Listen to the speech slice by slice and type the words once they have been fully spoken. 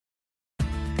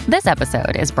This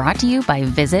episode is brought to you by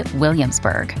Visit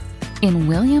Williamsburg. In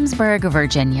Williamsburg,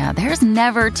 Virginia, there's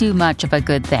never too much of a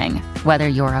good thing. Whether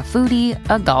you're a foodie,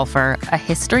 a golfer, a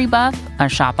history buff, a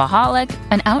shopaholic,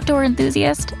 an outdoor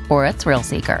enthusiast, or a thrill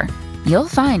seeker, you'll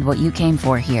find what you came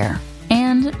for here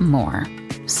and more.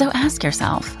 So ask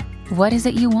yourself, what is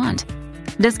it you want?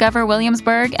 Discover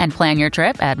Williamsburg and plan your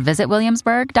trip at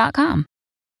visitwilliamsburg.com.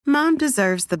 Mom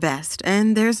deserves the best,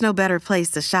 and there's no better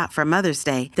place to shop for Mother's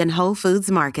Day than Whole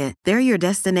Foods Market. They're your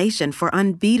destination for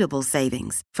unbeatable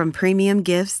savings, from premium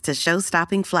gifts to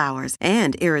show-stopping flowers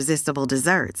and irresistible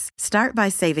desserts. Start by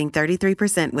saving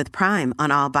 33% with Prime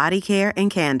on all body care and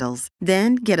candles.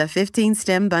 Then get a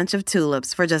 15-stem bunch of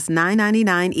tulips for just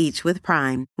 $9.99 each with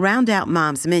Prime. Round out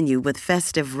Mom's menu with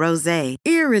festive rosé,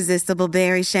 irresistible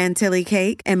berry chantilly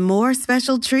cake, and more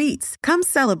special treats. Come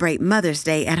celebrate Mother's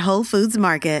Day at Whole Foods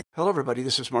Market. Hello, everybody.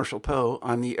 This is Marshall Poe.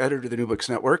 I'm the editor of the New Books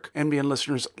Network. NBN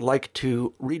listeners like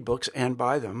to read books and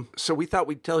buy them. So we thought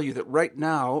we'd tell you that right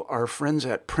now, our friends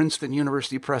at Princeton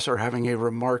University Press are having a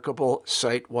remarkable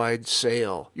site-wide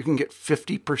sale. You can get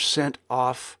 50%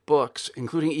 off books,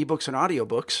 including ebooks and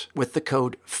audiobooks, with the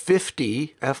code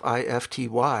 50,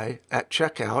 F-I-F-T-Y, at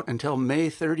checkout until May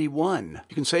 31.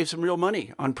 You can save some real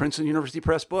money on Princeton University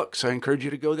Press books. I encourage you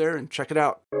to go there and check it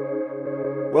out.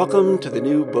 Welcome to the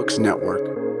New Books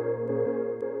Network.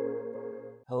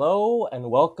 Hello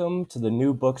and welcome to the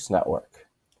New Books Network.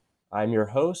 I'm your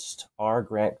host, R.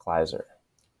 Grant Kleiser.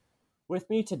 With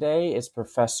me today is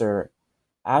Professor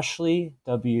Ashley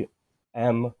W.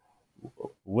 M.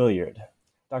 Williard.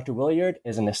 Dr. Williard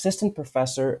is an assistant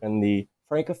professor in the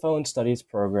Francophone Studies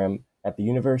program at the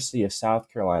University of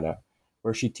South Carolina,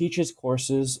 where she teaches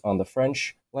courses on the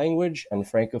French language and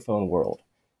Francophone world,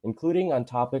 including on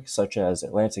topics such as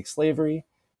Atlantic slavery,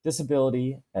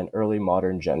 disability, and early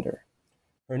modern gender.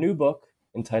 Her new book,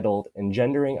 entitled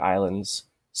Engendering Islands,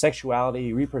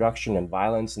 Sexuality, Reproduction, and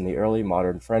Violence in the Early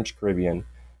Modern French Caribbean,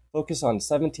 focus on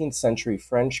 17th century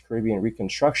French Caribbean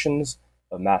reconstructions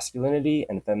of masculinity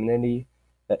and femininity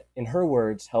that, in her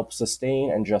words, help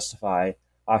sustain and justify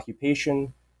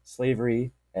occupation,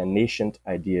 slavery, and nascent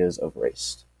ideas of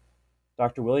race.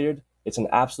 Dr. Williard, it's an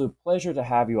absolute pleasure to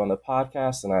have you on the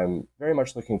podcast, and I'm very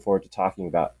much looking forward to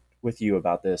talking with you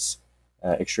about this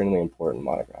extremely important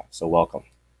monograph. So welcome.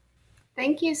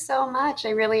 Thank you so much. I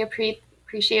really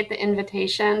appreciate the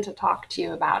invitation to talk to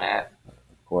you about it.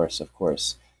 Of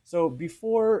course. So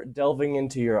before delving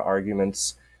into your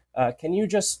arguments, can you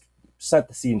just set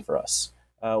the scene for us?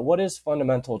 What is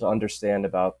fundamental to understand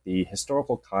about the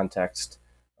historical context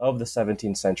of the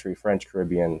 17th century French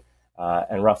Caribbean,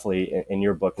 and roughly, in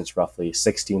your book, it's roughly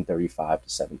 1635 to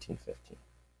 1715?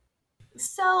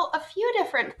 So a few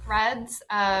different threads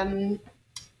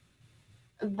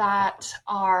that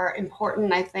are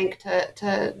important, I think,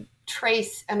 to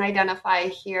trace and identify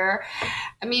here.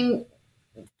 I mean,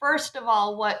 first of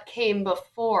all, what came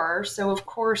before? So, of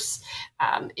course,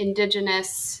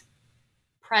 indigenous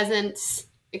presence,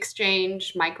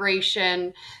 exchange,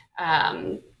 migration,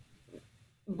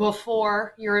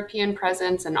 before European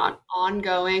presence and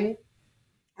ongoing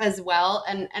as well.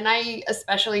 And I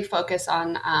especially focus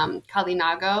on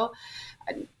Kalinago,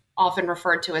 often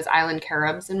referred to as island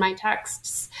Caribs in my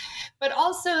texts, but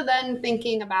also then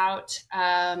thinking about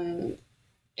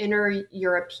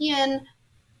inter-European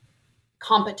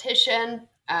competition,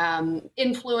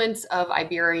 influence of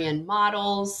Iberian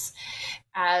models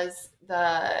as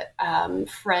the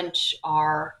French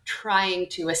are trying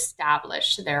to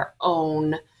establish their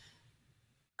own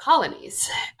colonies.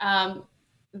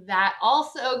 That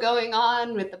also going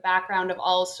on with the background of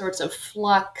all sorts of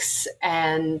flux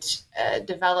and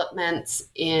developments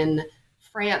in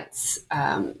France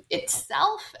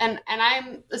itself. And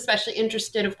I'm especially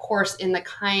interested, of course, in the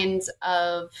kinds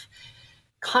of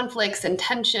conflicts and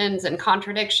tensions and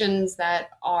contradictions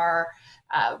that are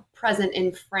present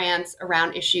in France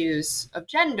around issues of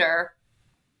gender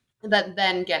that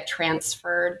then get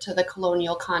transferred to the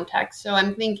colonial context. So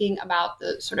I'm thinking about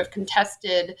the sort of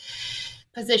contested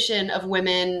position of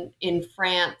women in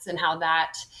France and how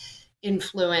that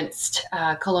influenced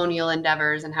colonial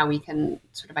endeavors and how we can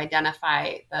sort of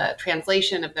identify the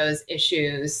translation of those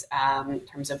issues in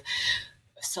terms of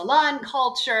salon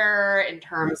culture, in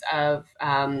terms of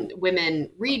women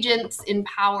regents in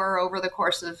power over the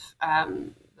course of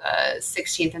the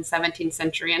 16th and 17th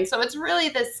century. And so it's really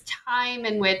this time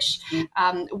in which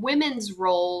women's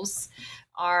roles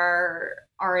are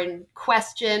in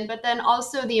question, but then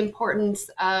also the importance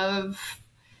of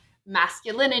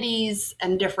masculinities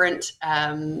and different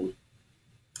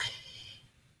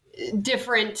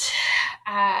different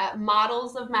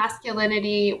models of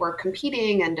masculinity were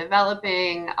competing and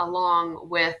developing along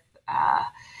with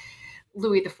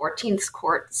Louis XIV's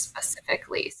court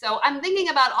specifically. So I'm thinking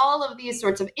about all of these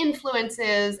sorts of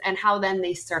influences and how then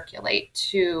they circulate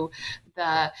to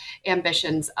the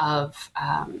ambitions of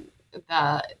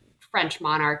the French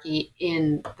monarchy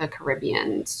in the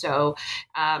Caribbean. So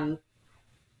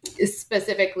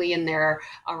specifically in their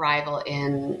arrival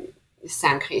in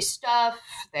Saint Christophe,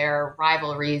 their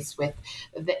rivalries with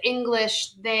the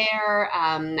English there,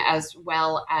 as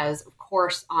well as, of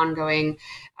course, ongoing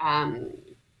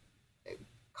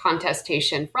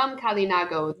contestation from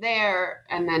Kalinago there,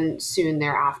 and then soon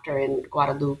thereafter in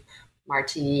Guadeloupe,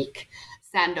 Martinique,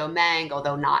 Saint-Domingue,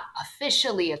 although not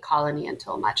officially a colony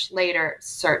until much later,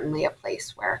 certainly a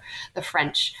place where the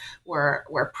French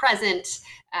were present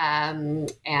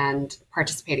and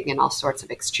participating in all sorts of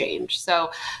exchange.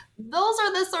 So those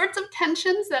are the sorts of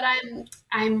tensions that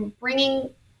I'm bringing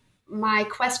my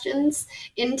questions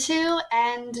into,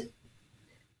 and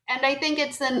I think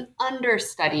it's an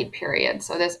understudied period.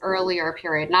 So this earlier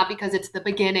period, not because it's the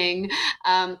beginning,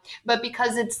 but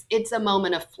because it's a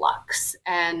moment of flux.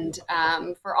 And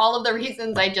for all of the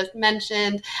reasons I just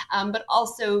mentioned, but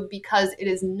also because it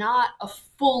is not a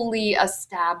fully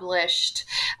established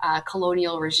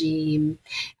colonial regime,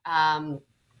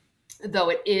 though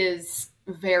it is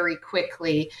very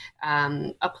quickly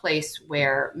a place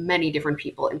where many different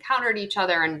people encountered each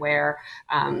other, and where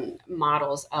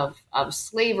models of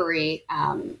slavery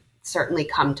certainly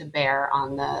come to bear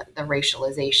on the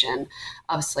racialization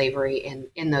of slavery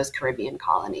in those Caribbean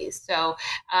colonies. So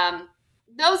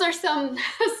those are some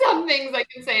things I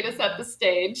can say to set the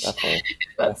stage. Definitely.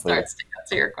 If that starts to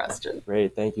answer your question.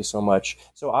 Great, thank you so much.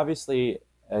 So obviously,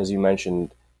 as you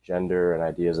mentioned, gender and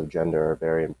ideas of gender are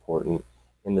very important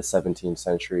in the 17th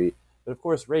century. But of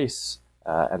course, race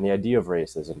and the idea of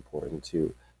race is important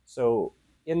too. So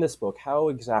in this book, how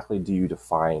exactly do you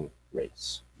define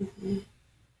race? Mm-hmm.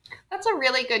 That's a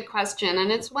really good question.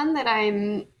 And it's one that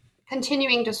I'm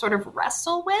continuing to sort of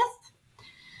wrestle with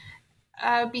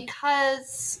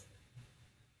because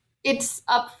it's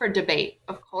up for debate,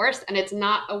 of course. And it's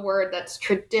not a word that's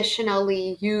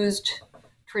traditionally used,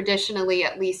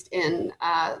 at least in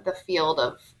the field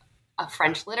of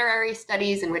French literary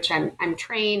studies, in which I'm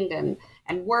trained and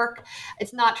work.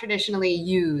 It's not traditionally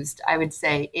used, I would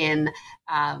say, in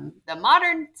the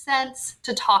modern sense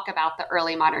to talk about the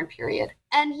early modern period.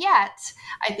 And yet,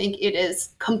 I think it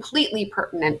is completely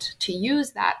pertinent to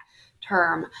use that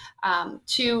term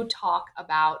to talk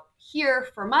about, here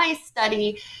for my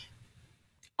study,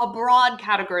 a broad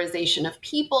categorization of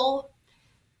people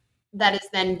that is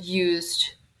then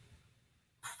used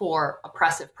for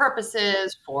oppressive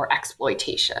purposes, for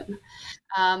exploitation.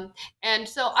 And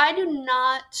so I do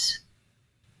not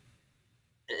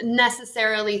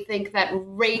necessarily think that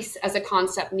race as a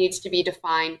concept needs to be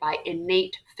defined by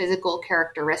innate physical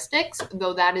characteristics,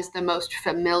 though that is the most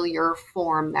familiar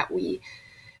form that we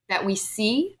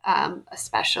see,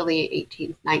 especially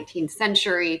 18th, 19th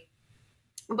century.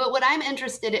 But what I'm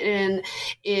interested in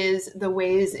is the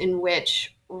ways in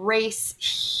which race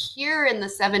here in the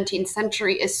 17th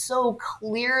century is so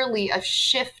clearly a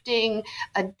shifting,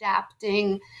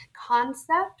 adapting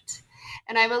concept.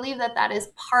 And I believe that that is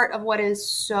part of what is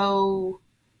so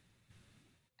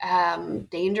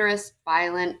dangerous,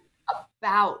 violent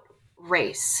about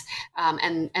race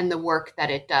and the work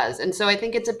that it does. And so I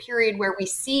think it's a period where we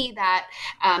see that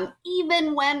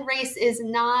even when race is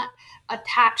not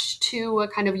attached to a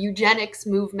kind of eugenics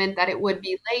movement that it would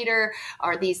be later,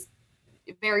 or these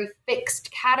very fixed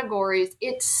categories,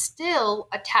 it still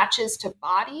attaches to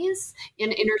bodies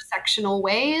in intersectional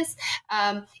ways,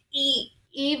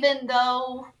 even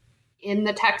though in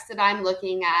the text that I'm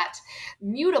looking at,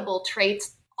 mutable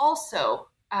traits also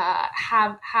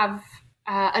have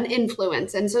an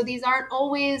influence. And so these aren't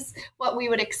always what we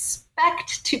would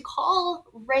expect to call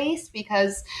race,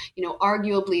 because,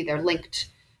 arguably they're linked.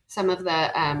 Some of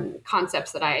the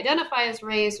concepts that I identify as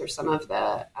race, or some of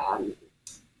the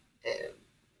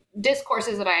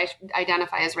discourses that I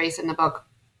identify as race in the book,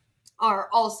 are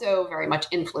also very much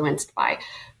influenced by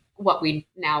what we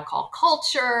now call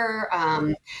culture,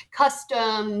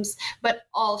 customs, but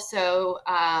also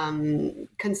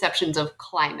conceptions of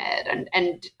climate,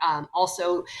 and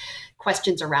also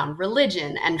questions around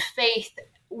religion and faith,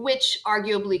 which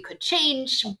arguably could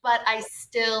change, but I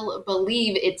still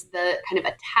believe it's the kind of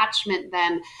attachment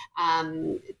then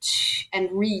and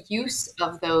reuse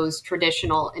of those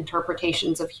traditional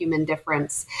interpretations of human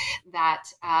difference that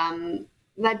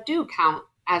do count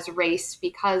as race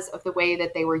because of the way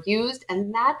that they were used,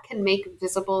 and that can make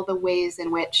visible the ways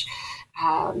in which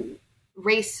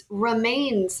race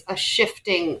remains a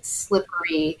shifting,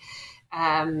 slippery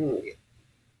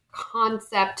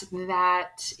concept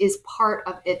that is part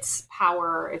of its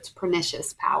power, its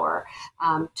pernicious power,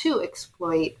 to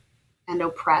exploit and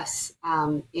oppress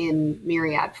in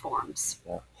myriad forms.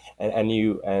 Yeah.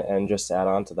 And just to add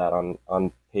on to that,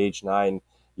 on page 9,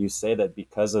 you say that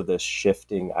because of this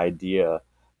shifting idea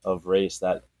of race,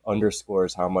 that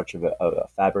underscores how much of a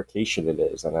fabrication it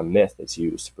is and a myth that's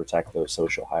used to protect those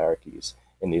social hierarchies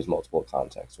in these multiple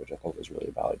contexts, which I think is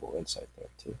really valuable insight there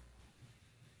too.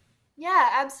 Yeah,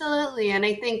 absolutely. And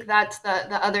I think that's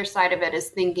the other side of it, is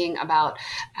thinking about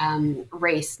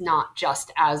race not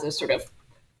just as a sort of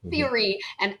theory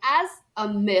and as a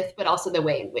myth, but also the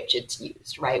way in which it's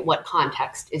used, right? What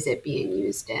context is it being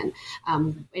used in?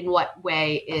 In what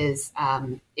way is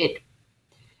it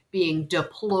being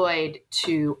deployed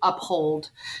to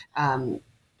uphold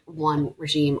one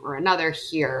regime or another?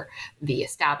 Here, the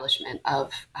establishment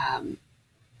of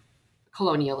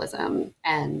colonialism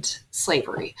and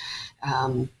slavery,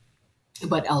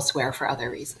 but elsewhere for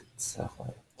other reasons.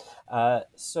 Definitely.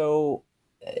 So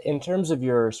in terms of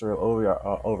your sort of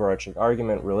overarching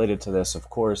argument related to this, of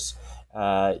course,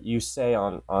 you say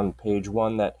on page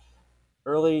 1 that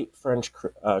early French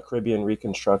Caribbean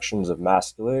reconstructions of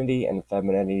masculinity and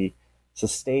femininity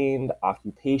sustained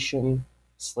occupation,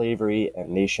 slavery, and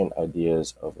nation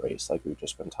ideas of race, like we've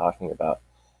just been talking about.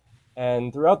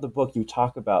 And throughout the book, you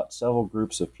talk about several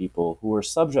groups of people who were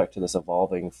subject to this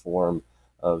evolving form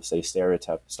of, say,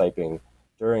 stereotyping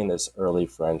during this early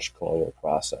French colonial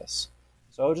process.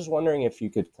 So I was just wondering if you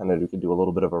could do a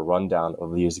little bit of a rundown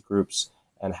of these groups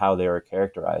and how they are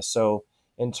characterized. So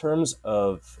in terms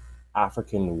of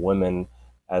African women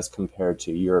as compared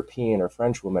to European or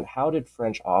French women, how did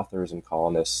French authors and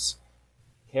colonists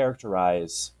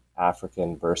characterize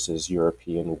African versus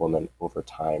European women over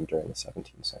time during the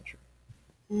 17th century?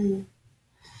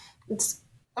 It's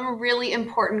a really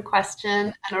important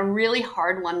question and a really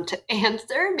hard one to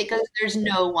answer, because there's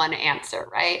no one answer,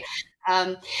 right?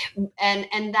 And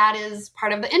that is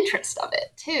part of the interest of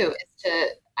it too, is to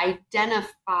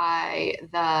identify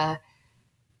the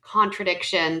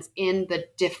contradictions in the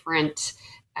different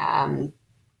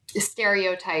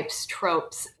stereotypes,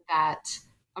 tropes that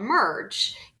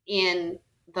emerge in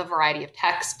the variety of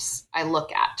texts I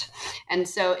look at. And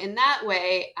so in that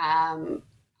way,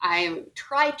 I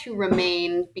try to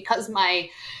remain, because my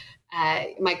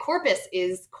corpus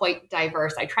is quite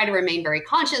diverse, I try to remain very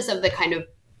conscious of the kind of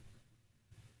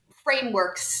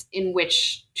frameworks in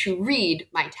which to read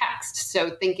my text.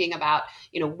 So thinking about,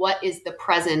 what is the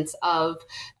presence of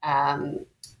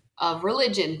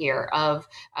religion here, of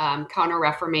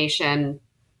Counter-Reformation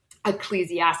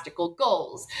ecclesiastical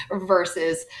goals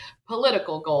versus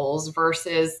political goals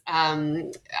versus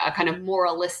a kind of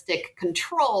moralistic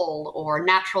control or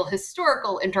natural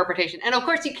historical interpretation. And of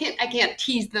course, I can't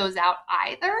tease those out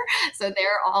either. So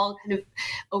they're all kind of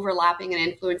overlapping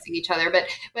and influencing each other.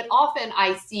 But often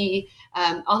I see,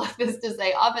 all of this to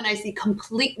say, often I see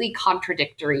completely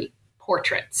contradictory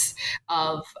portraits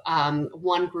of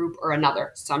one group or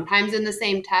another, sometimes in the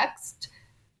same text,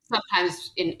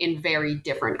 sometimes in very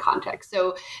different contexts.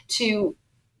 So to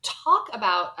talk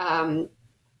about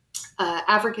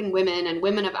African women and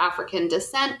women of African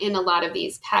descent in a lot of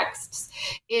these texts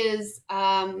is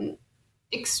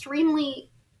extremely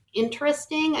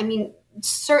interesting. I mean,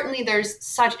 certainly there's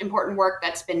such important work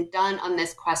that's been done on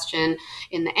this question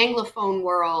in the Anglophone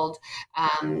world,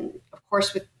 of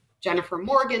course, with Jennifer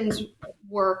Morgan's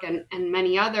work and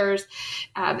many others,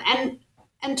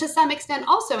 and to some extent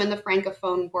also in the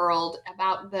Francophone world,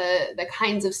 about the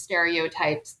kinds of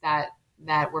stereotypes that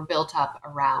were built up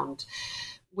around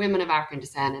women of African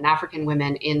descent and African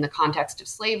women in the context of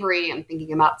slavery. I'm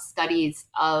thinking about studies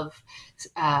of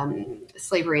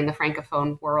slavery in the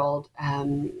Francophone world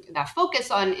that focus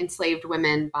on enslaved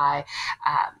women by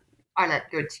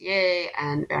Arlette Gauthier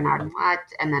and Bernard Moite,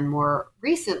 and then more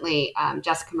recently,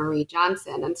 Jessica Marie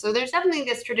Johnson. And so there's definitely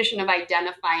this tradition of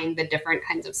identifying the different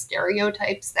kinds of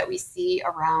stereotypes that we see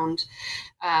around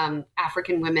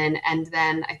African women. And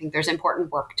then I think there's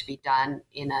important work to be done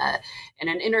in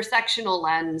an intersectional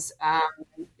lens,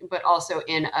 but also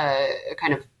in a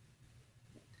kind of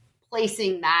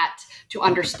placing that to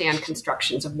understand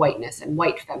constructions of whiteness and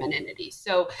white femininity.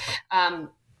 So,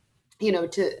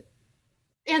 to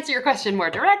answer your question more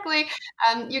directly,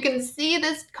 you can see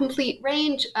this complete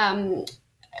range to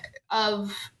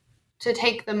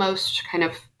take the most kind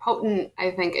of potent, I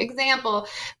think, example,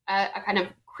 a kind of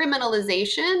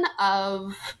criminalization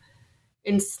of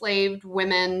enslaved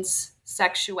women's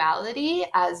sexuality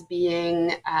as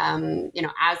being,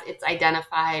 as it's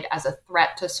identified as a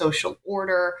threat to social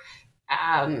order,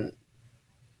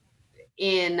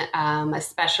 in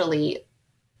especially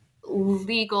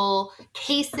legal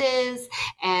cases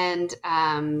and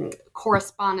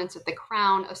correspondence with the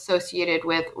Crown associated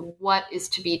with what is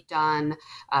to be done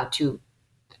to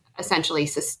essentially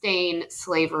sustain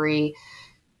slavery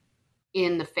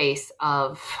in the face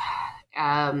of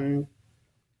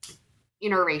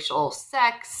interracial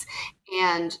sex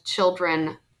and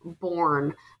children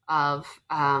born of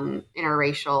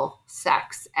interracial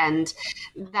sex. And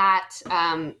that,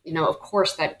 of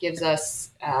course, that gives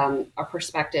us a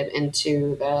perspective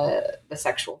into the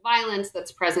sexual violence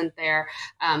that's present there,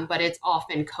 but it's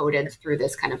often coded through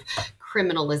this kind of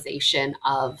criminalization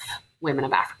of women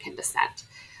of African descent.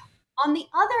 On the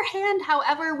other hand,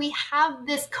 however, we have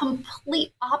this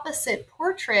complete opposite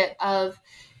portrait of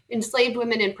enslaved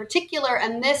women in particular,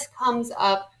 and this comes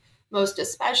up most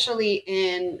especially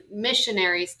in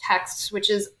missionaries' texts,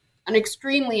 which is an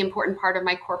extremely important part of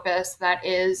my corpus that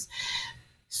is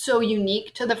so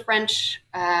unique to the French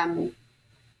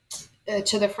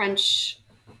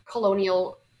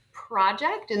colonial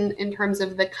project in terms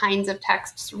of the kinds of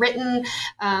texts written.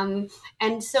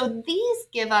 And so these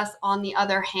give us, on the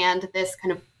other hand, this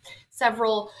kind of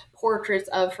several portraits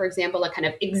of, for example, a kind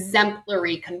of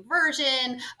exemplary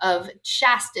conversion of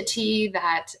chastity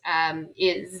that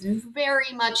is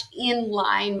very much in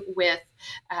line with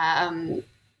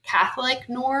Catholic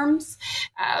norms,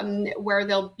 where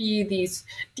there'll be these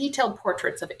detailed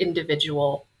portraits of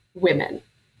individual women.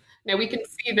 Now, we can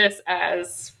see this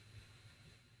as,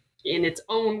 in its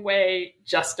own way,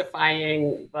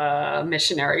 justifying the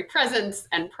missionary presence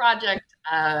and project,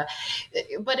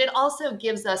 but it also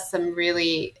gives us some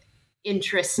really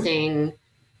interesting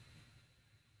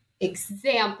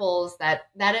examples that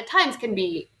at times can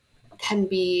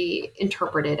be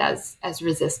interpreted as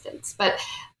resistance. But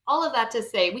all of that to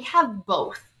say, we have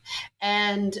both.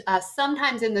 And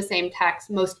sometimes in the same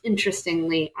text, most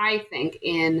interestingly, I think,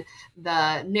 in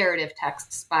the narrative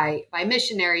texts by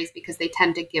missionaries, because they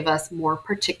tend to give us more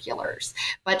particulars,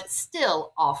 but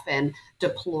still often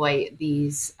deploy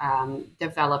these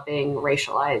developing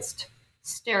racialized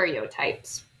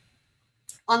stereotypes.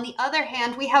 On the other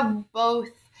hand, we have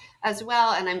both as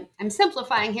well, and I'm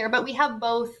simplifying here, but we have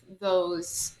both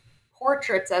those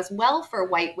portraits as well for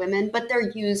white women, but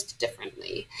they're used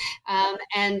differently.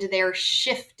 And they're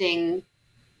shifting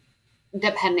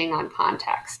depending on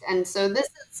context. And so this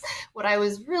is what I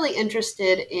was really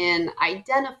interested in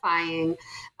identifying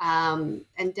and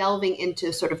delving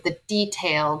into sort of the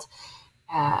detailed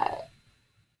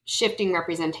shifting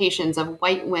representations of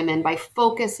white women by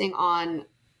focusing on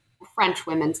French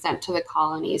women sent to the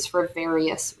colonies for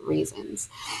various reasons.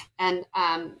 And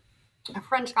a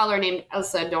French scholar named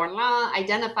Elsa Dorlin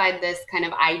identified this kind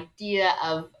of idea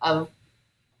of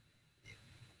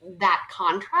that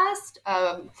contrast.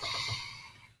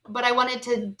 But I wanted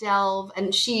to delve,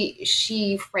 and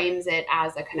she frames it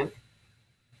as a kind of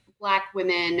Black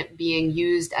women being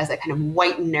used as a kind of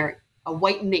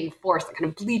whitening force, a kind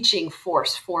of bleaching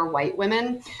force for white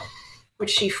women,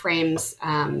 which she frames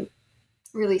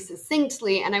really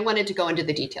succinctly. And I wanted to go into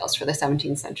the details for the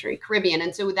 17th century Caribbean.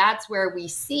 And so that's where we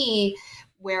see,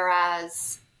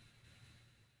 whereas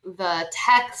the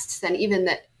texts and even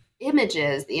the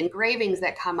images, the engravings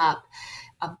that come up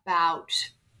about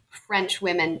French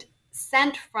women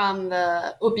sent from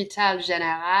the Hôpital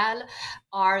Général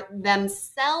are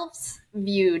themselves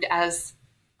viewed as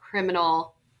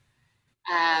criminal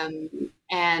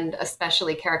and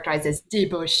especially characterized as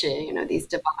débauchées, these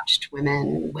debauched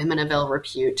women of ill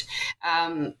repute.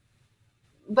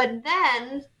 But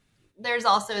then there's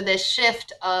also this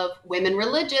shift of women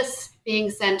religious being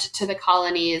sent to the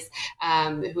colonies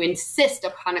who insist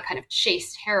upon a kind of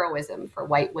chaste heroism for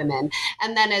white women.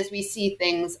 And then as we see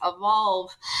things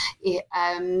evolve,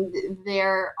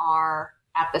 there are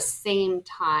at the same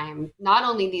time not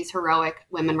only these heroic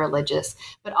women religious,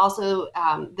 but also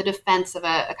the defense of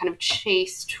a kind of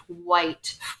chaste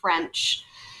white French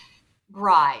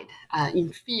bride,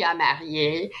 une fille à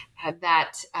marier,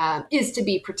 that is to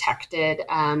be protected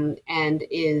and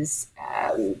is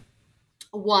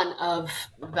one of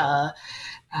the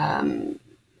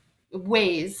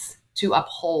ways to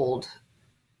uphold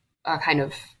a kind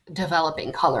of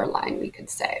developing color line, we could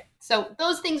say. So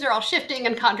those things are all shifting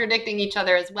and contradicting each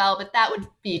other as well, but that would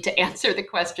be to answer the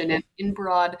question in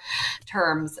broad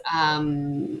terms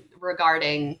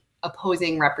regarding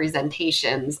opposing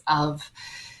representations of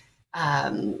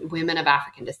women of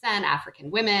African descent, African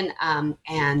women,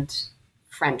 and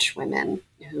French women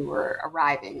who were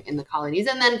arriving in the colonies,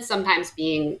 and then sometimes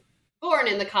being born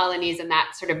in the colonies, and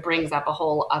that sort of brings up a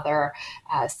whole other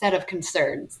set of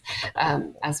concerns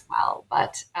as well.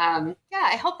 But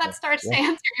I hope that starts to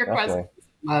answer your question.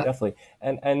 Definitely.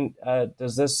 And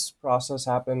does this process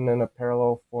happen in a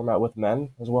parallel format with men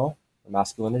as well,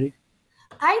 masculinity?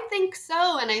 I think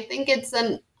so. And I think it's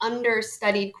an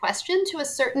understudied question to a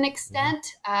certain extent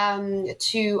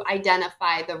to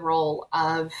identify the role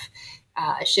of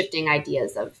shifting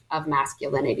ideas of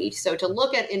masculinity. So to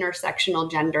look at intersectional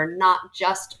gender, not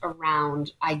just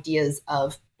around ideas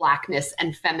of Blackness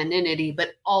and femininity,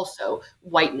 but also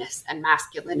whiteness and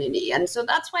masculinity. And so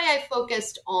that's why I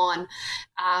focused on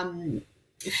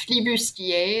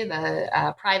flibustiers,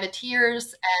 the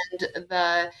privateers, and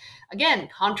the, again,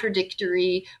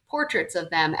 contradictory portraits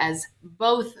of them as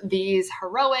both these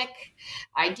heroic,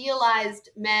 idealized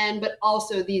men, but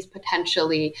also these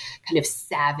potentially kind of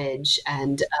savage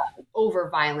and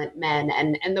over-violent men,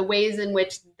 and the ways in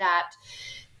which that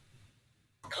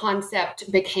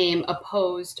concept became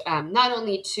opposed not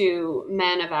only to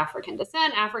men of African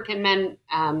descent, African men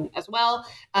as well,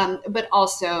 but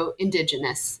also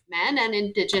Indigenous men and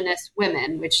Indigenous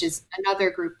women, which is another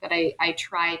group that I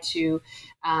try to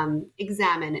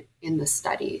examine in the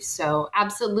study. So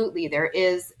absolutely, there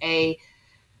is a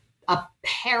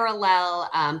parallel,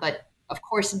 but of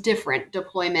course different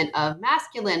deployment of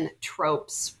masculine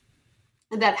tropes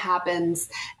that happens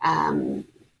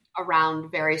around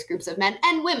various groups of men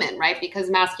and women, right? Because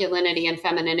masculinity and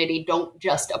femininity don't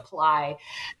just apply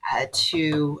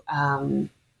to men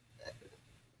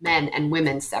and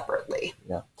women separately.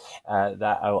 Yeah,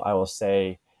 that I will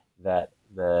say that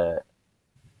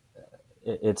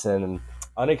it's an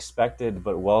unexpected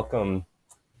but welcome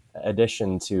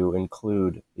addition to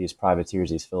include these privateers,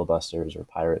 these filibusters or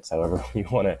pirates, however you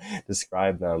want to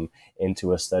describe them,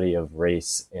 into a study of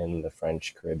race in the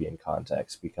French Caribbean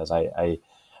context, because I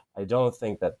don't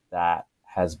think that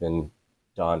has been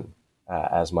done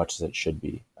as much as it should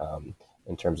be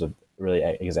in terms of really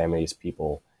examining these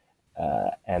people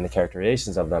and the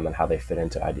characterizations of them and how they fit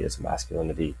into ideas of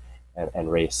masculinity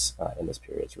and race in this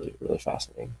period. It's really, really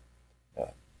fascinating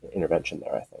intervention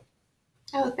there, I think.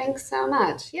 Oh, thanks so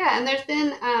much. Yeah, and there's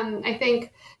been, I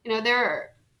think, there are,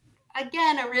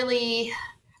 again,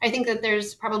 I think that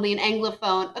there's probably an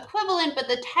Anglophone equivalent, but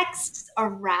the texts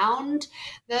around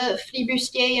the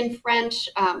flibustier in French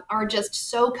are just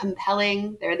so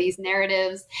compelling. There are these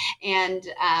narratives, and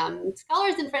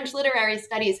scholars in French literary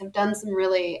studies have done some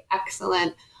really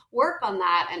excellent work on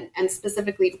that, and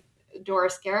specifically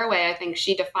Doris Garraway, I think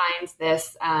she defines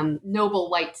this noble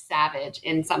white savage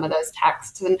in some of those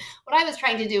texts. And what I was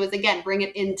trying to do is, again, bring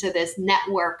it into this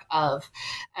network of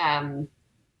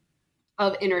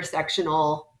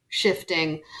intersectional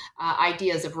shifting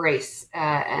ideas of race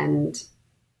and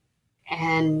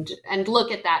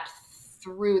look at that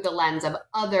through the lens of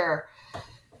other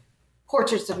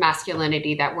portraits of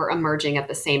masculinity that were emerging at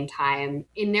the same time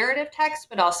in narrative text,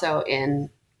 but also in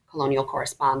colonial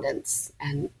correspondence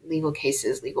and legal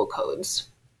cases, legal codes.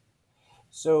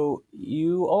 So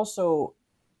you also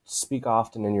speak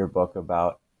often in your book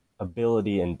about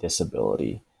ability and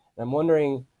disability. And I'm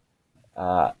wondering,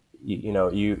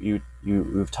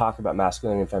 you've talked about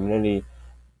masculinity and femininity,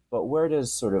 but where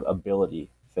does sort of ability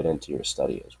fit into your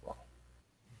study as well?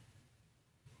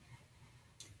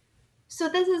 So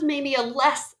this is maybe a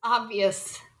less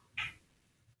obvious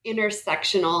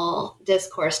intersectional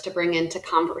discourse to bring into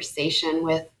conversation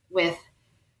with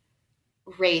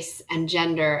race and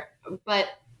gender. But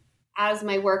as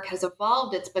my work has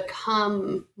evolved, it's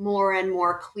become more and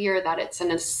more clear that it's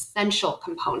an essential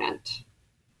component.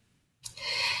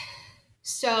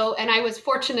 So, and I was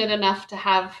fortunate enough to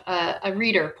have a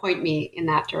reader point me in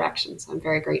that direction. So I'm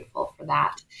very grateful for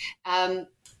that.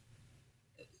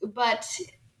 But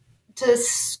to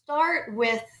start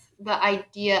with the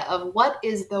idea of what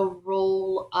is the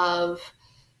role of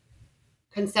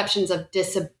conceptions of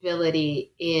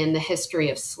disability in the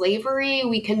history of slavery,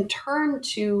 we can turn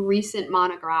to recent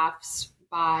monographs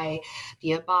by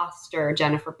Dia Boster,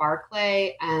 Jennifer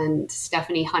Barclay, and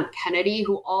Stephanie Hunt Kennedy,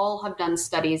 who all have done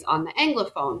studies on the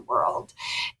Anglophone world.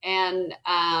 And,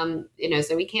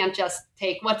 so we can't just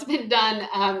take what's been done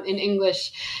in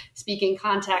English-speaking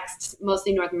contexts,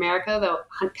 mostly North America, though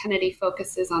Hunt Kennedy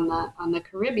focuses on the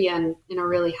Caribbean in a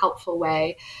really helpful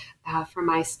way for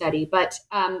my study. But,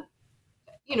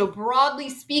 broadly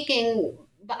speaking,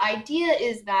 the idea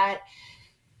is that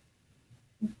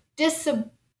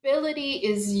disability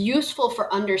is useful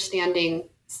for understanding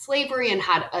slavery and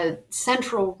had a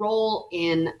central role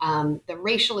in the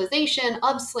racialization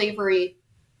of slavery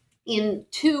in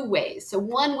two ways. So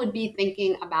one would be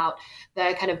thinking about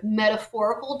the kind of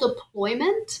metaphorical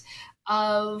deployment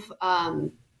of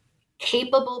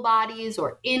capable bodies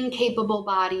or incapable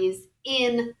bodies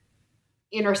in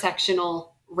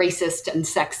intersectional racist and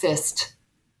sexist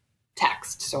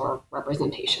texts or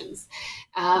representations.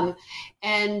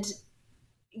 And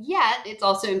yet, it's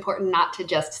also important not to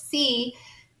just see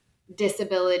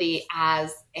disability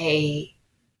as a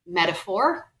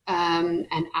metaphor and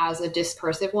as a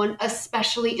discursive one,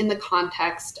 especially in the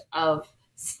context of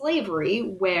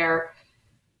slavery, where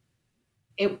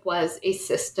it was a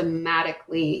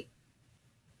systematically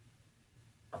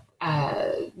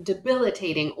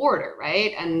debilitating order,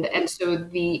 right? And so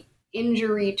the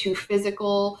injury to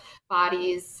physical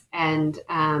bodies and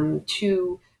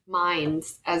to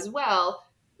minds as well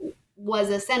was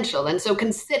essential. And so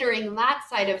considering that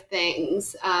side of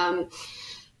things,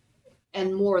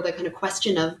 and more the kind of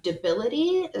question of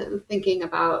debility, thinking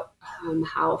about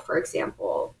how, for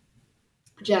example,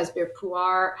 Jasbir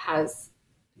Puar has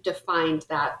defined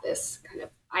that this kind of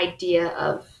idea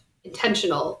of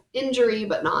intentional injury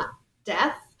but not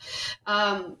death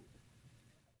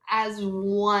as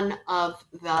one of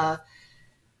the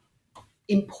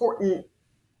important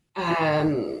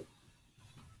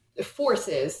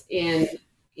forces in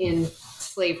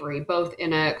slavery, both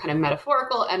in a kind of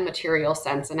metaphorical and material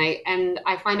sense. And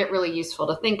I find it really useful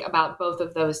to think about both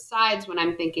of those sides when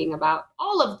I'm thinking about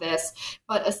all of this,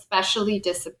 but especially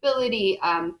disability,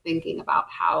 thinking about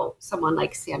how someone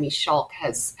like Sami Schalk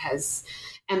has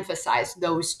emphasized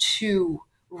those two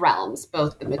realms,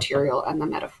 both the material and the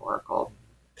metaphorical,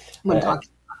 when talking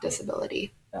about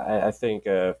disability. I think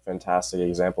a fantastic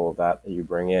example of that you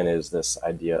bring in is this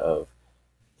idea of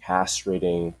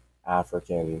castrating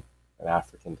African and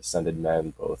African descended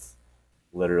men, both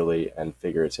literally and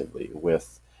figuratively,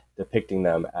 with depicting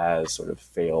them as sort of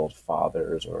failed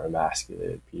fathers or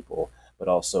emasculated people, but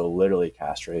also literally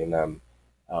castrating them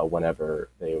whenever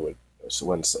they would,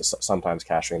 sometimes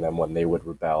castrating them when they would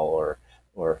rebel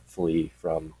or flee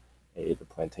from the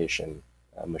plantation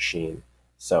machine.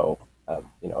 So, a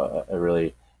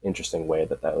really interesting way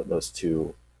that those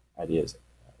two ideas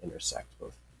intersect,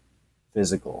 both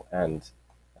physical and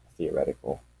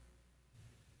theoretical.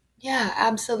 Yeah,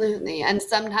 absolutely. And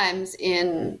sometimes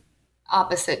in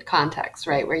opposite contexts,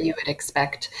 right, where you would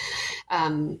expect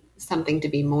something to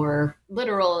be more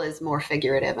literal is more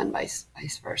figurative, and vice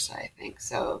versa, I think.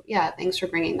 So yeah, thanks for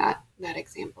bringing that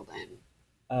example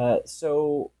in.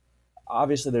 So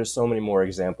obviously there's so many more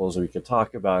examples we could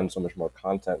talk about and so much more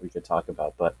content we could talk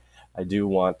about, but I do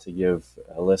want to give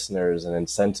listeners an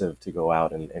incentive to go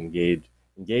out and engage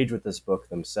with this book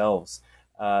themselves.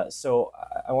 So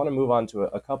I want to move on to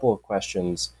a couple of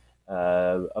questions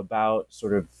about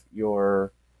sort of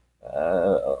your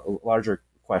larger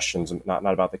questions, not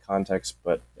about the context,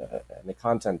 but and the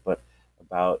content, but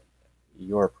about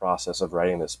your process of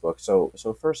writing this book. So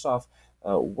first off,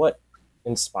 what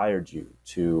inspired you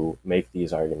to make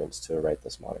these arguments to write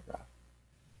this monograph?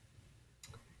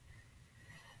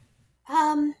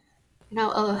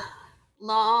 A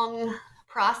long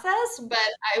process, but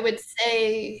I would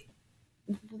say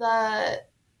the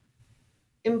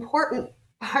important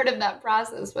part of that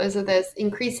process was this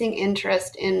increasing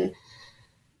interest in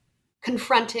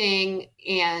confronting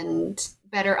and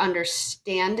better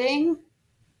understanding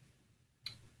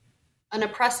an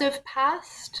oppressive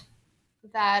past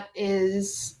that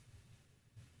is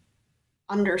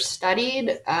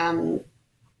understudied.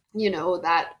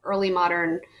 That early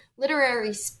modern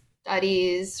literary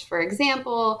studies, for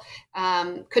example,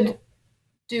 could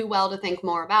do well to think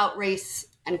more about race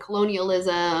and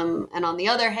colonialism. And on the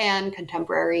other hand,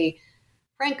 contemporary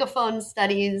Francophone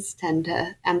studies tend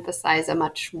to emphasize a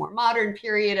much more modern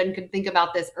period and could think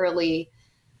about this early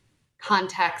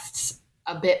contexts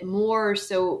a bit more.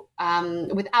 So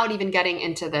without even getting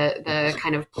into the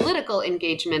kind of political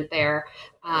engagement there,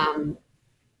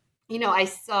 I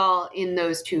saw in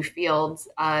those two fields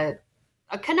a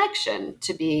connection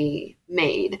to be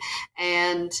made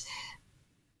and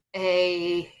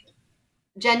a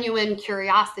genuine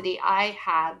curiosity I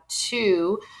had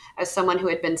too, as someone who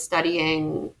had been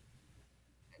studying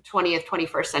 20th,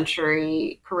 21st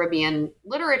century Caribbean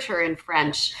literature in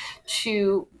French,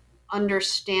 to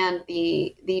understand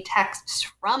the texts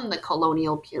from the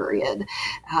colonial period,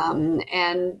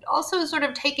 and also sort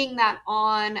of taking that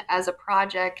on as a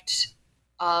project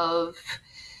of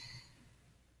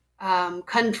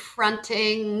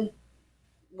confronting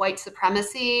white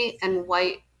supremacy and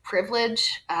white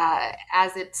privilege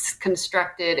as it's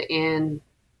constructed in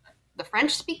the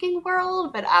French-speaking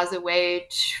world, but as a way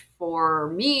for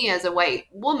me as a white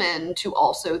woman to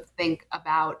also think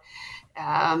about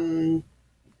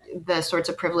the sorts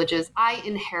of privileges I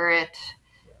inherit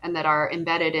and that are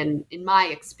embedded in my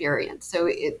experience. So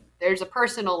there's a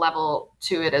personal level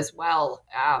to it as well,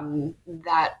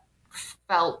 that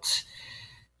felt,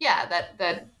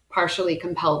 that partially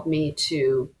compelled me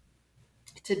to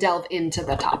delve into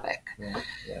the topic.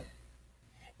 Yeah.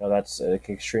 No, that's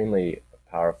extremely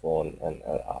powerful, and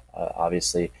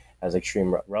obviously has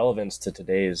extreme relevance to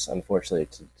unfortunately,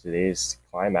 to today's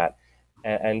climate.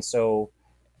 And so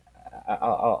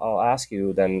I'll ask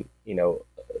you then, do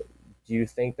you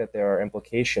think that there are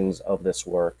implications of this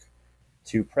work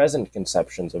to present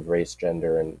conceptions of race,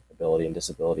 gender, and ability and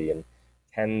disability? And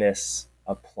can this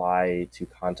apply to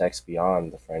contexts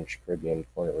beyond the French Caribbean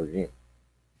colonial regime?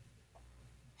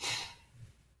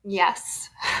 Yes.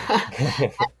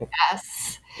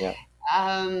 Yes. Yeah.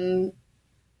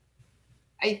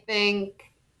 I think,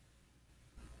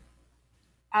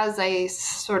 as I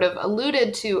sort of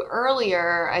alluded to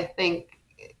earlier, I think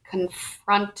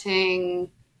confronting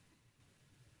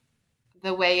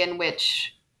the way in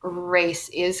which race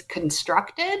is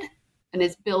constructed and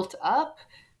is built up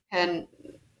can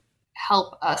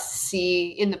help us see,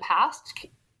 in the past,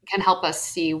 can help us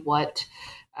see what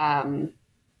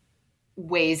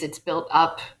ways it's built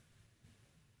up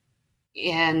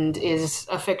and is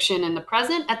a fiction in the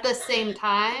present, at the same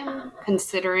time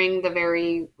considering the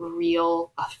very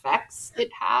real effects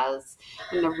it has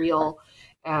and the real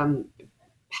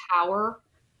power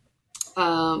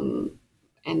and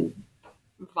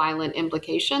violent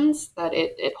implications that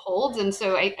it holds. And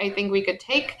so I think we could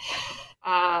take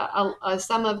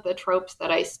some of the tropes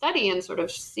that I study and sort of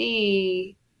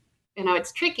see,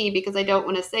 it's tricky because I don't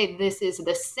want to say this is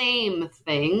the same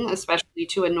thing, especially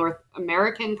to a North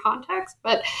American context,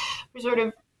 but we sort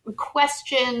of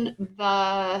question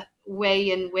the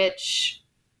way in which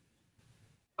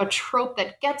a trope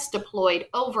that gets deployed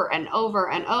over and over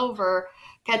and over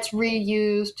gets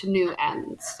reused to new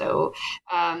ends. So,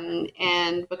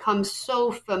 and becomes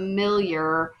so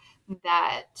familiar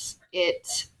that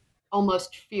it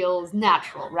almost feels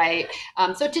natural, right?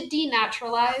 So to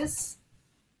denaturalize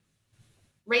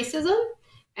racism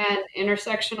and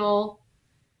intersectional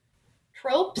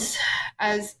tropes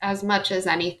as much as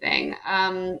anything,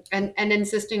 and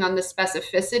insisting on the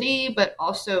specificity, but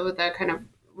also the kind of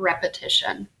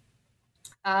repetition.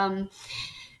 And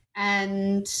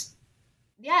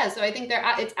yeah, so I think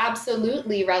it's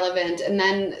absolutely relevant. And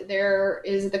then there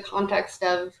is the context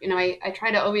of, I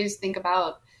try to always think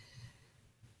about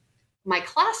my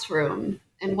classroom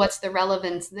and what's the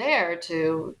relevance there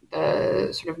to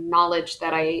the sort of knowledge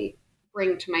that I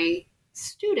bring to my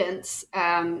students.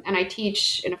 And I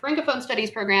teach in a Francophone studies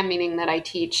program, meaning that I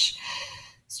teach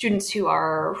students who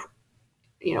are,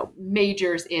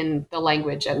 majors in the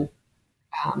language and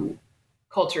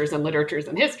cultures and literatures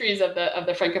and histories of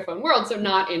the Francophone world. So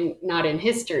not in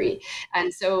history.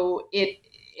 And so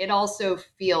it also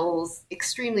feels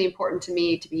extremely important to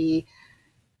me to be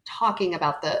talking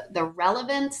about the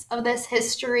relevance of this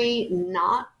history,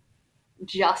 not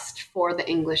just for the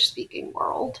English speaking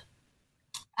world.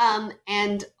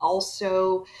 And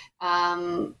also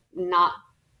not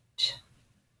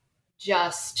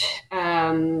just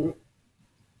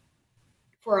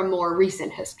for a more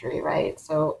recent history, right?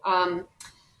 So, and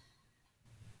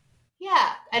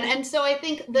so I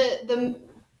think the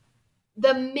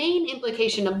main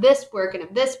implication of this work and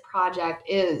of this project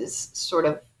is sort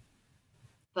of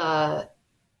the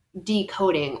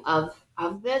decoding of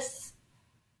this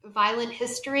violent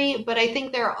history. But I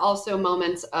think there are also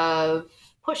moments of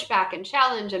pushback and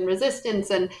challenge and resistance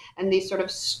and these sort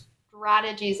of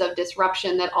strategies of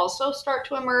disruption that also start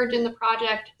to emerge in the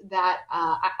project that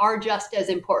are just as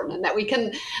important and that we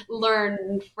can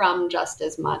learn from just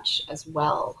as much as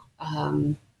well.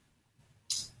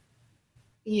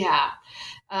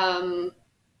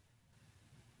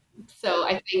 So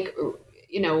I think,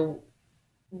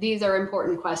 these are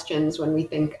important questions when we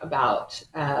think about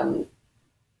our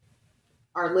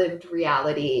lived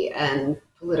reality and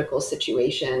political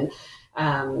situation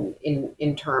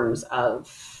in terms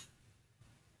of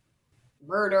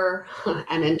murder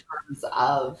and in terms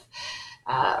of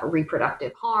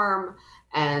reproductive harm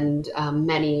and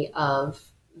many of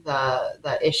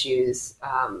the issues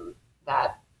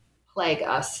that plague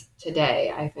us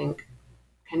today, I think,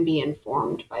 can be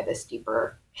informed by this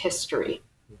deeper history.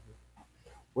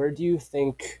 Where do you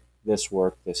think this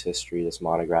work, this history, this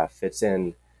monograph fits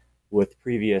in with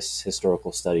previous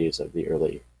historical studies of the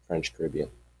early French Caribbean?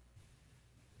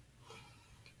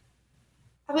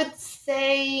 I would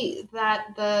say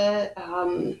that the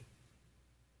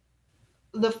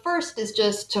first is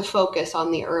just to focus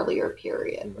on the earlier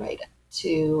period, right?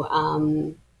 To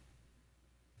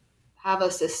have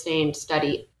a sustained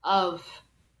study of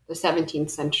the 17th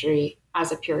century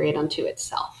as a period unto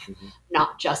itself,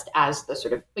 not just as the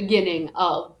sort of beginning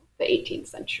of the 18th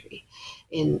century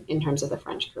in terms of the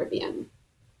French Caribbean.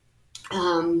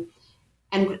 And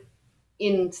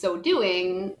in so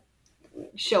doing,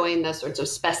 showing the sorts of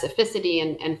specificity.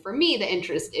 And for me, the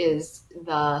interest is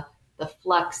the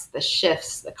flux, the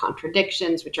shifts, the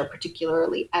contradictions, which are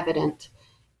particularly evident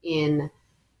in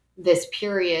this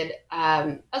period,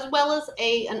 as well as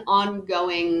an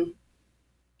ongoing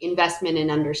investment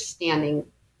in understanding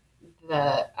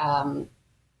the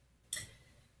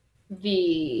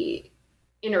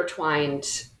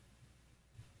intertwined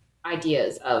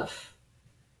ideas of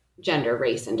gender,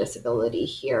 race, and disability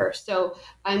here. So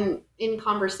I'm in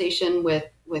conversation with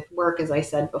work, as I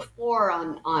said before,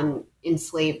 on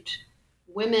enslaved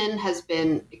women has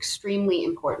been extremely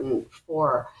important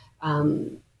for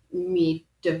me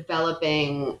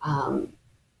developing a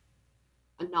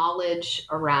knowledge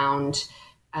around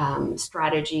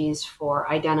strategies for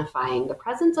identifying the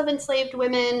presence of enslaved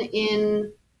women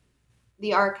in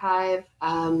the archive,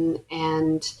 and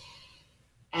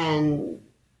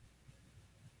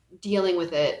dealing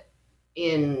with it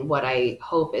in what I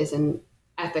hope is an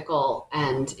ethical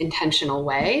and intentional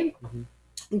way,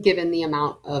 given the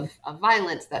amount of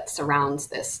violence that surrounds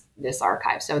this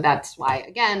archive. So that's why,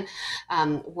 again,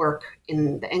 work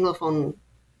in the Anglophone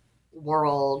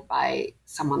world by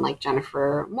someone like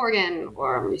Jennifer Morgan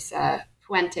or Marisa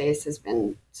Fuentes has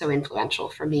been so influential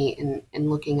for me in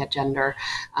looking at gender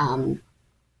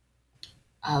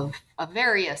of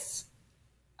various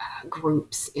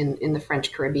groups in the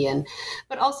French Caribbean,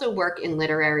 but also work in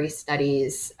literary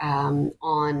studies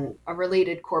on a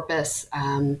related corpus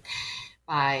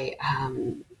by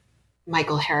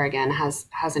Michael Harrigan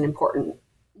has an important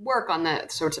work on the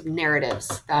sorts of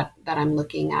narratives that I'm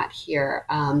looking at here.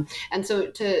 And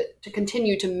so to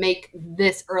continue to make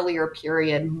this earlier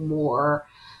period more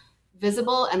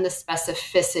visible and the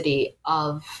specificity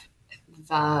of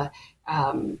the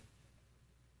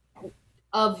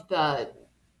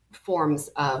forms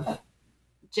of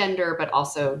gender, but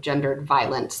also gendered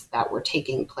violence that were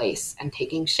taking place and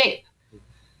taking shape.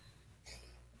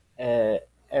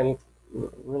 And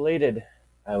related,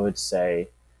 I would say,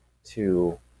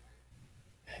 to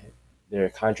the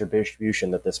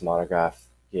contribution that this monograph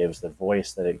gives, the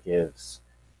voice that it gives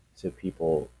to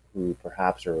people who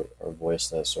perhaps are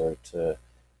voiceless, or to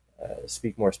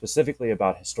speak more specifically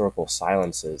about historical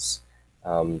silences.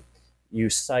 You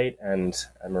cite, and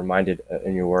I'm reminded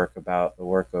in your work about the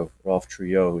work of Rolf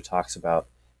Trouillot, who talks about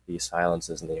these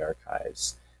silences in the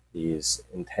archives, these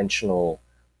intentional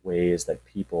ways that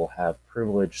people have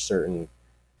privileged certain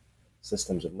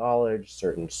systems of knowledge,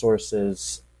 certain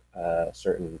sources,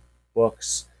 certain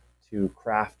books to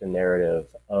craft a narrative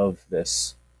of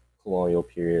this colonial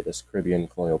period, this Caribbean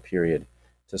colonial period,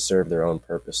 to serve their own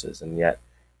purposes. And yet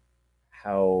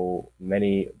how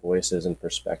many voices and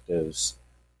perspectives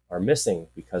are missing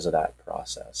because of that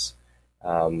process.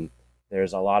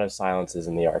 There's a lot of silences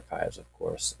in the archives, of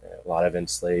course. A lot of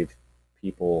enslaved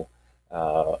people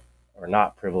are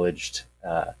not privileged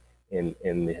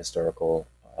in the historical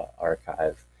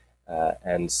archive.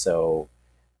 And so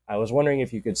I was wondering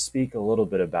if you could speak a little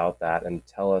bit about that and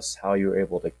tell us how you were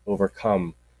able to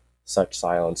overcome such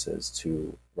silences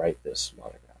to write this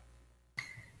monograph.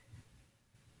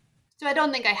 So I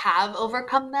don't think I have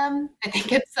overcome them. I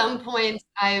think at some points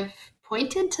I've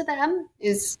pointed to them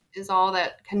is all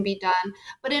that can be done.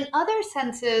 But in other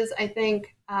senses, I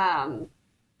think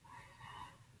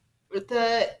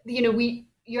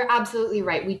you're absolutely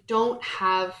right. We don't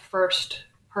have first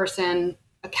person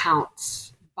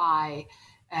accounts by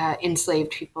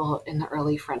enslaved people in the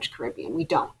early French Caribbean. We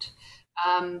don't.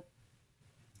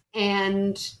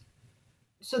 And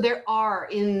so there are,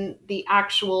 in the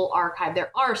actual archive,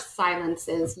 there are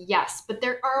silences, yes, but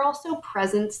there are also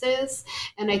presences.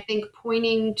 And I think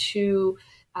pointing to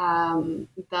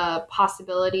the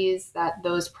possibilities that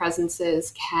those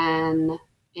presences can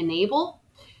enable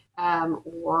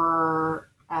or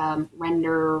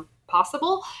render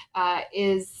possible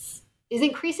is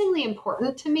increasingly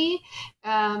important to me.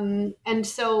 And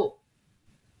so,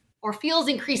 or feels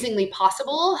increasingly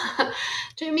possible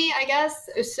to me, I guess.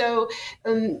 So,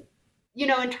 in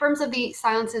terms of the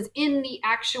silences in the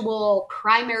actual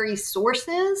primary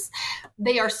sources,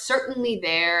 they are certainly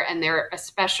there, and they're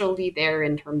especially there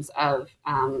in terms of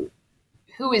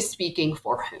who is speaking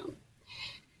for whom.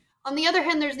 On the other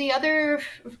hand, there's the other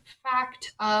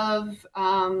fact of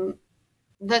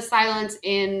the silence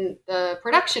in the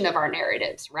production of our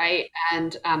narratives, right?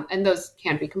 And those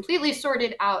can't be completely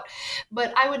sorted out.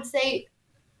 But I would say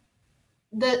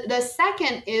the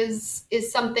second is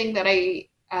something that I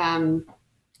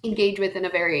engage with in a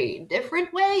very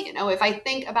different way. If I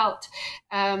think about,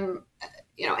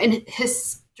 in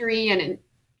history and in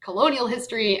colonial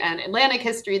history and Atlantic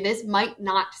history, this might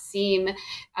not seem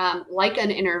like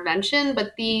an intervention,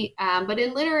 but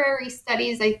in literary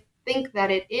studies, I think that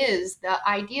it is the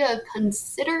idea of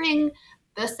considering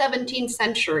the 17th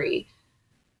century,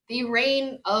 the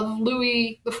reign of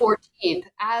Louis XIV,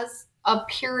 as a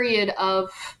period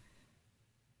of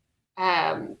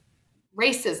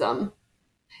racism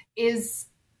is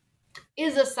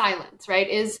a silence, right?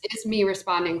 Is me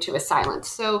responding to a silence.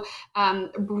 So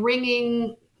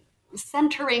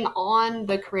centering on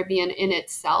the Caribbean in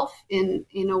itself in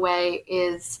a way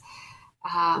is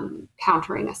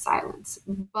countering a silence.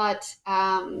 But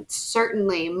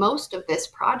certainly most of this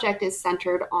project is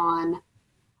centered on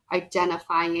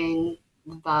identifying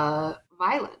the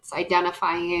violence,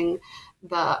 identifying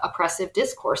the oppressive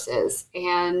discourses.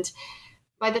 And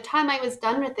by the time I was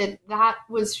done with it, that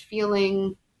was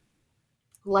feeling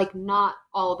like not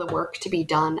all the work to be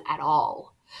done at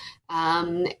all.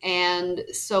 And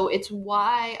so it's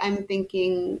why I'm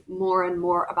thinking more and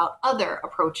more about other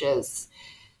approaches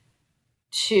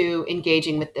to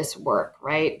engaging with this work,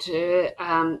 right?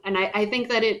 And I think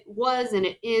that it was and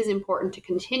it is important to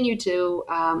continue to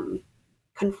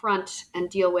confront and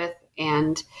deal with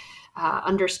and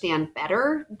understand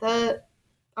better the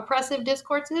oppressive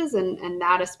discourses, and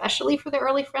that especially for the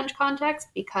early French context,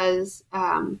 because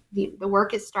the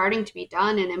work is starting to be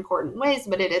done in important ways,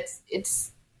 but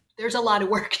it's there's a lot of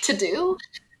work to do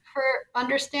for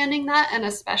understanding that, and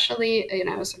especially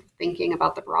sort of thinking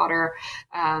about the broader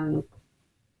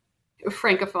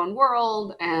Francophone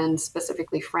world and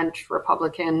specifically French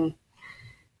Republican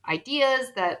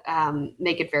ideas that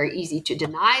make it very easy to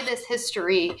deny this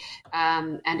history,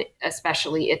 and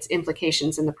especially its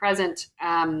implications in the present.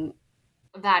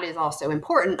 That is also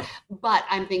important. But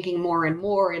I'm thinking more and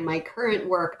more in my current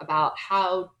work about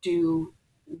how do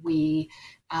we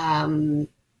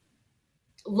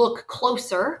look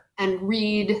closer and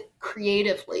read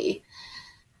creatively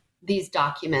these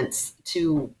documents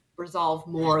to resolve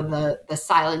more the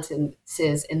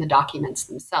silences in the documents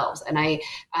themselves. And I,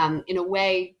 in a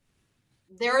way,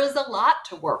 there is a lot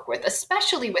to work with,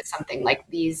 especially with something like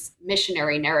these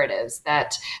missionary narratives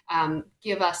that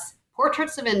give us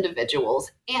portraits of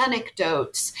individuals,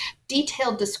 anecdotes,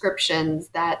 detailed descriptions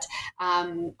that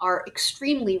are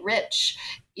extremely rich,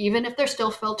 even if they're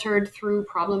still filtered through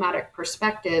problematic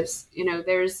perspectives.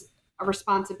 There's a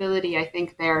responsibility, I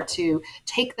think, there to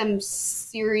take them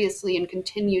seriously and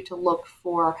continue to look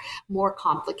for more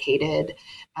complicated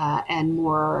and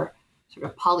more sort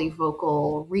of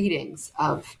polyvocal readings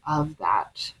of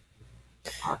that.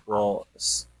 Well,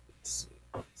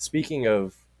 speaking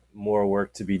of more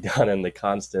work to be done and the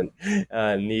constant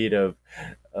need of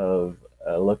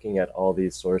looking at all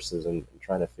these sources and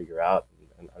trying to figure out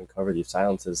and uncover these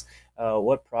silences,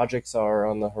 what projects are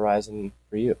on the horizon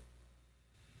for you?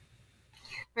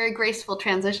 Very graceful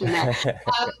transition there.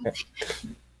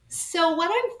 So what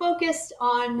I'm focused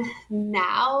on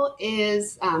now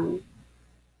is,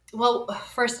 well,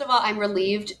 first of all, I'm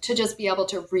relieved to just be able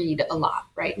to read a lot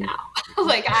right now.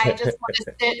 Like, I just want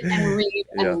to sit and read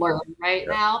and learn right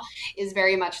now is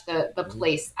very much the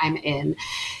place I'm in.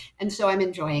 And so I'm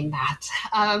enjoying that.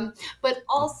 But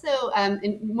also,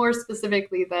 more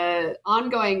specifically, the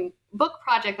ongoing book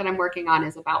project that I'm working on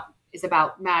is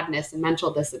about madness and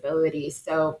mental disability.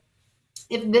 So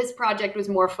if this project was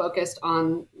more focused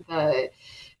on the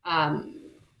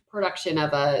production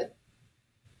of a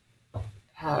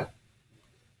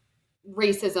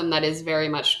racism that is very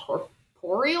much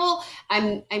corporeal,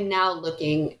 I'm now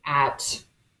looking at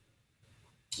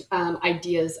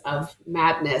ideas of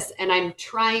madness, and I'm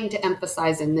trying to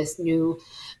emphasize in this new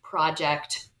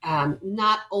project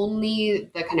not only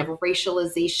the kind of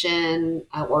racialization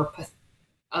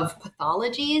of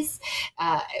pathologies,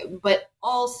 but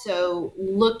also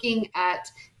looking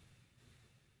at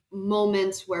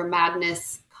moments where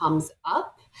madness comes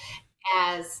up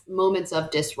as moments of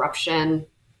disruption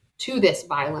to this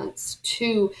violence,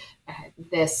 to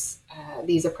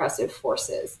these oppressive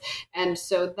forces. And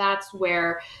so that's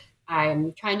where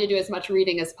I'm trying to do as much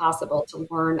reading as possible to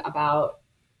learn about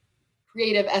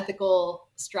creative ethical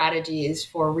strategies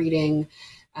for reading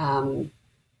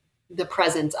the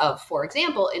presence of, for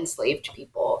example, enslaved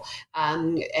people.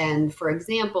 And for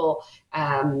example,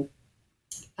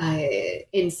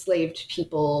 enslaved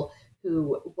people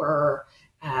who were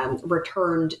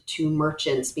returned to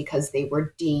merchants because they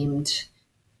were deemed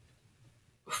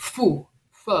folle,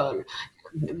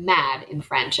 mad in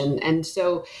French. And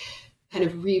so kind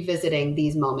of revisiting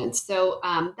these moments. So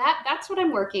that's what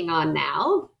I'm working on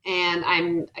now. And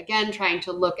I'm, again, trying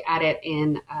to look at it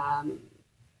in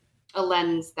a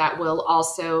lens that will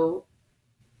also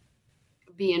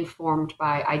be informed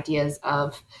by ideas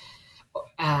of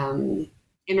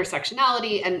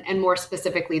intersectionality, and more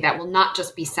specifically, that will not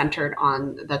just be centered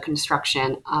on the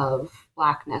construction of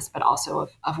Blackness, but also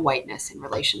of whiteness in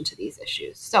relation to these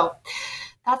issues. So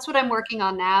that's what I'm working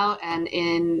on now. And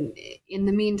in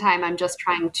the meantime, I'm just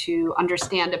trying to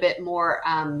understand a bit more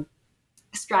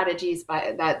strategies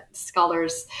that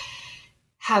scholars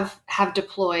have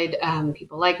deployed,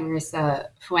 people like Marisa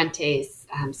Fuentes,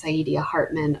 Saidiya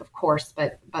Hartman, of course,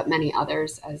 but many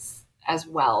others as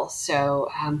well. So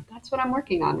that's what I'm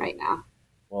working on right now.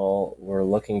 Well, we're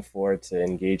looking forward to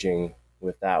engaging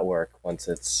with that work once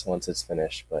it's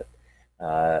finished, but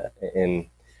in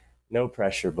no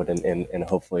pressure, but in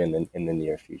hopefully in the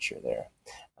near future there.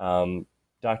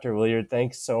 Dr. Williard,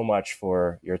 thanks so much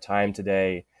for your time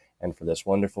today and for this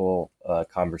wonderful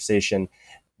conversation.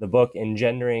 The book,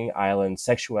 Engendering Island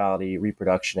Sexuality,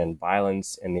 Reproduction, and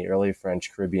Violence in the Early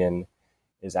French Caribbean,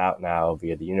 is out now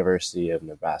via the University of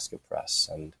Nebraska Press.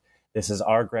 And this is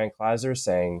R. Grant Kleiser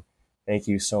saying thank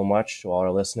you so much to all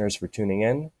our listeners for tuning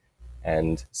in,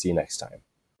 and see you next time.